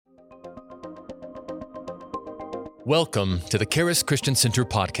Welcome to the Charis Christian Center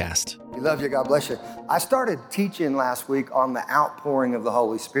podcast. We love you. God bless you. I started teaching last week on the outpouring of the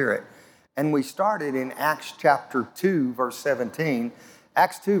Holy Spirit, and we started in Acts chapter 2, verse 17.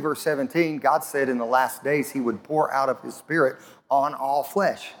 Acts 2, verse 17, God said in the last days He would pour out of His Spirit on all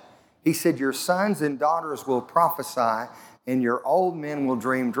flesh. He said, your sons and daughters will prophesy, and your old men will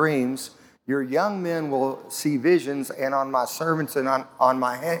dream dreams. Your young men will see visions, and on my servants and on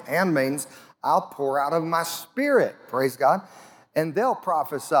my handmaidens, I'll pour out of my Spirit, praise God, and they'll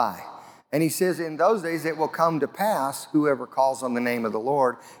prophesy. And He says, in those days it will come to pass, whoever calls on the name of the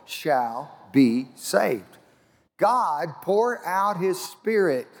Lord shall be saved. God poured out His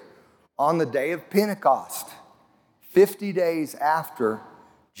Spirit on the day of Pentecost, 50 days after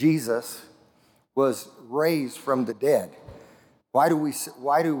Jesus was raised from the dead. Why do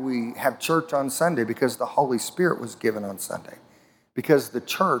we have church on Sunday? Because the Holy Spirit was given on Sunday. Because the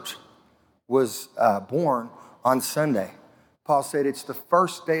church was born on Sunday. Paul said it's the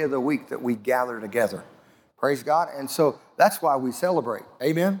first day of the week that we gather together. Praise God. And so that's why we celebrate.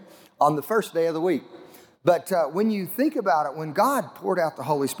 Amen. On the first day of the week. But when you think about it, when God poured out the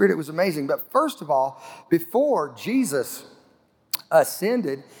Holy Spirit, it was amazing. But first of all, before Jesus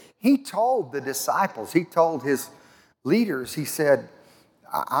ascended, He told the disciples, He told His leaders, He said,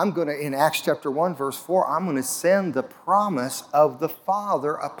 I'm going to, in Acts chapter 1, verse 4, I'm going to send the promise of the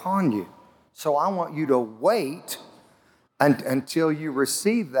Father upon you. So I want you to wait until you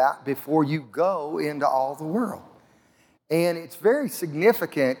receive that before you go into all the world. And it's very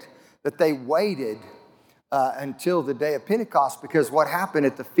significant that they waited until the day of Pentecost, because what happened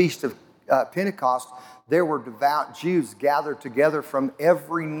at the Feast of Pentecost, there were devout Jews gathered together from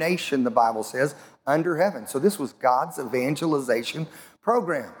every nation, the Bible says, under heaven. So this was God's evangelization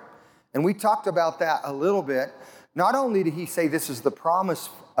program. And we talked about that a little bit. Not only did He say this is the promise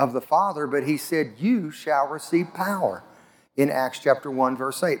of the Father, but He said, you shall receive power in Acts chapter 1,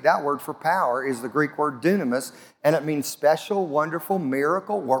 verse 8. That word for power is the Greek word dunamis, and it means special, wonderful,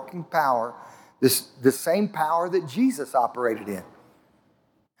 miracle working power. The same power that Jesus operated in.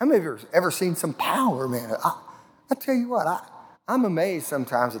 How many of you have ever seen some power, man? I tell you what, I'm amazed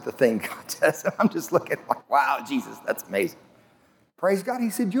sometimes at the thing God does. I'm just looking like, wow, Jesus, that's amazing. Praise God. He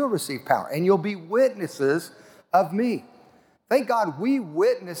said, you'll receive power, and you'll be witnesses of me. Thank God we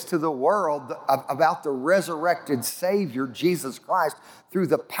witness to the world about the resurrected Savior, Jesus Christ, through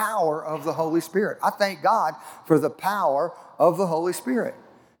the power of the Holy Spirit. I thank God for the power of the Holy Spirit.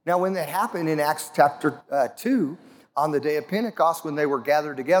 Now, when that happened in Acts chapter 2, on the day of Pentecost, when they were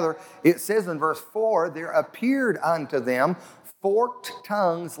gathered together, it says in verse 4, there appeared unto them forked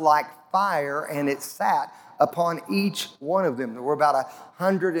tongues like fire, and it sat upon each one of them. There were about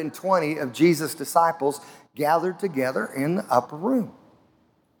 120 of Jesus' disciples gathered together in the upper room.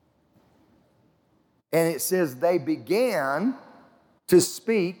 And it says they began to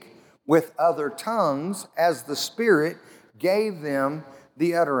speak with other tongues as the Spirit gave them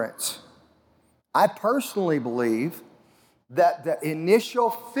the utterance. I personally believe that the initial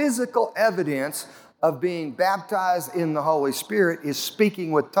physical evidence of being baptized in the Holy Spirit is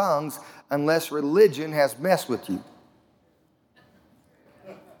speaking with tongues, unless religion has messed with you.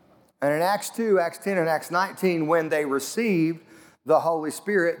 And in Acts 2, Acts 10, and Acts 19, when they received the Holy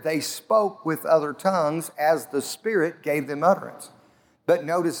Spirit, they spoke with other tongues as the Spirit gave them utterance. But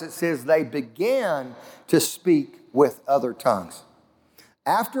notice it says they began to speak with other tongues.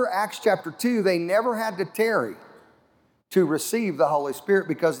 After Acts chapter 2, they never had to tarry to receive the Holy Spirit,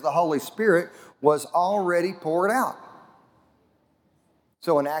 because the Holy Spirit was already poured out.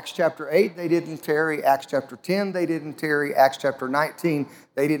 So in Acts chapter 8, they didn't tarry. Acts chapter 10, they didn't tarry. Acts chapter 19,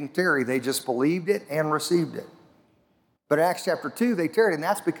 they didn't tarry. They just believed it and received it. But in Acts chapter 2, they tarried, and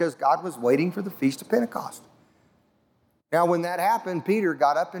that's because God was waiting for the Feast of Pentecost. Now, when that happened, Peter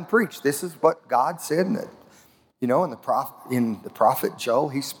got up and preached. This is what God said in the prophet Joel.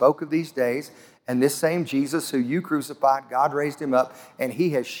 He spoke of these days, and this same Jesus who you crucified, God raised Him up, and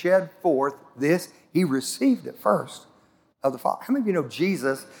He has shed forth this. He received it first of the Father. How many of you know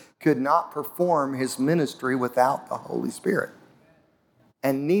Jesus could not perform His ministry without the Holy Spirit?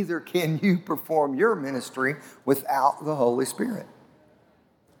 And neither can you perform your ministry without the Holy Spirit.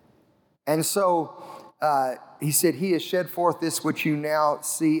 And so He said, He has shed forth this which you now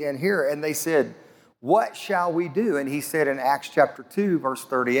see and hear. And they said, what shall we do? And He said in Acts chapter 2, verse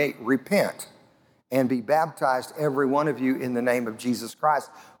 38, repent and be baptized, every one of you, in the name of Jesus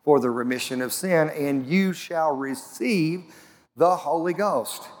Christ for the remission of sin, and you shall receive the Holy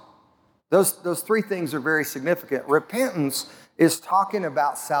Ghost. Those three things are very significant. Repentance is talking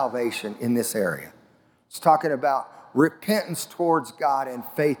about salvation in this area. It's talking about repentance towards God and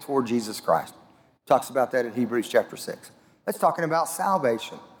faith toward Jesus Christ. Talks about that in Hebrews chapter 6. That's talking about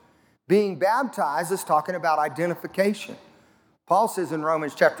salvation. Being baptized is talking about identification. Paul says in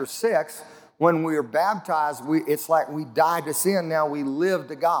Romans chapter 6, when we are baptized, it's like we died to sin, now we live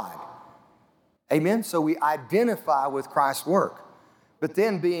to God. Amen? So we identify with Christ's work. But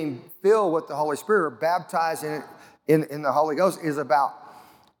then being filled with the Holy Spirit, or baptized in the Holy Ghost, is about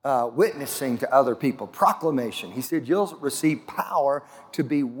witnessing to other people, proclamation. He said, you'll receive power to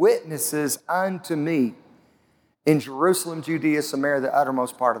be witnesses unto me in Jerusalem, Judea, Samaria, the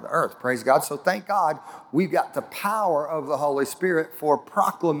uttermost part of the earth. Praise God. So thank God we've got the power of the Holy Spirit for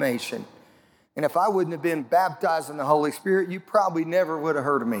proclamation. And if I wouldn't have been baptized in the Holy Spirit, you probably never would have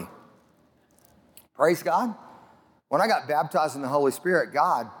heard of me. Praise God. When I got baptized in the Holy Spirit,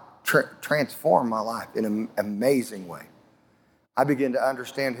 God transformed my life in an amazing way. I began to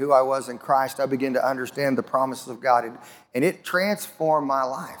understand who I was in Christ. I began to understand the promises of God, and it transformed my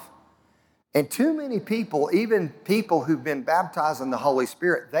life. And too many people, even people who've been baptized in the Holy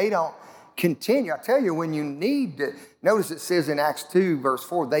Spirit, they don't continue. I tell you, when you need to, notice it says in Acts 2, verse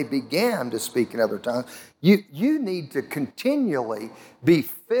 4, they began to speak in other tongues. You need to continually be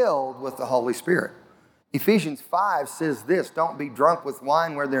filled with the Holy Spirit. Ephesians 5 says this, don't be drunk with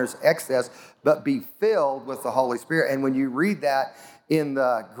wine where there's excess, but be filled with the Holy Spirit. And when you read that in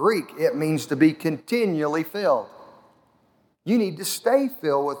the Greek, it means to be continually filled. You need to stay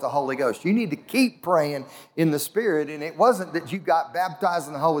filled with the Holy Ghost. You need to keep praying in the Spirit. And it wasn't that you got baptized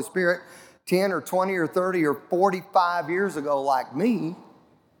in the Holy Spirit 10 or 20 or 30 or 45 years ago like me.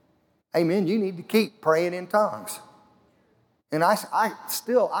 Amen. You need to keep praying in tongues. And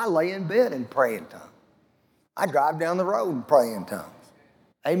I lay in bed and pray in tongues. I drive down the road and pray in tongues.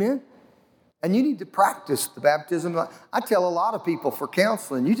 Amen? And you need to practice the baptism. I tell a lot of people for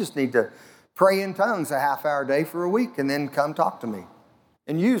counseling, you just need to pray in tongues a half hour a day for a week and then come talk to me.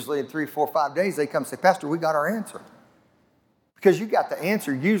 And usually in 3, 4, 5 days, they come say, Pastor, we got our answer. Because you got the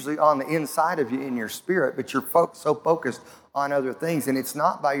answer usually on the inside of you in your spirit, but you're so focused on other things. And it's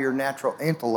not by your natural intellect.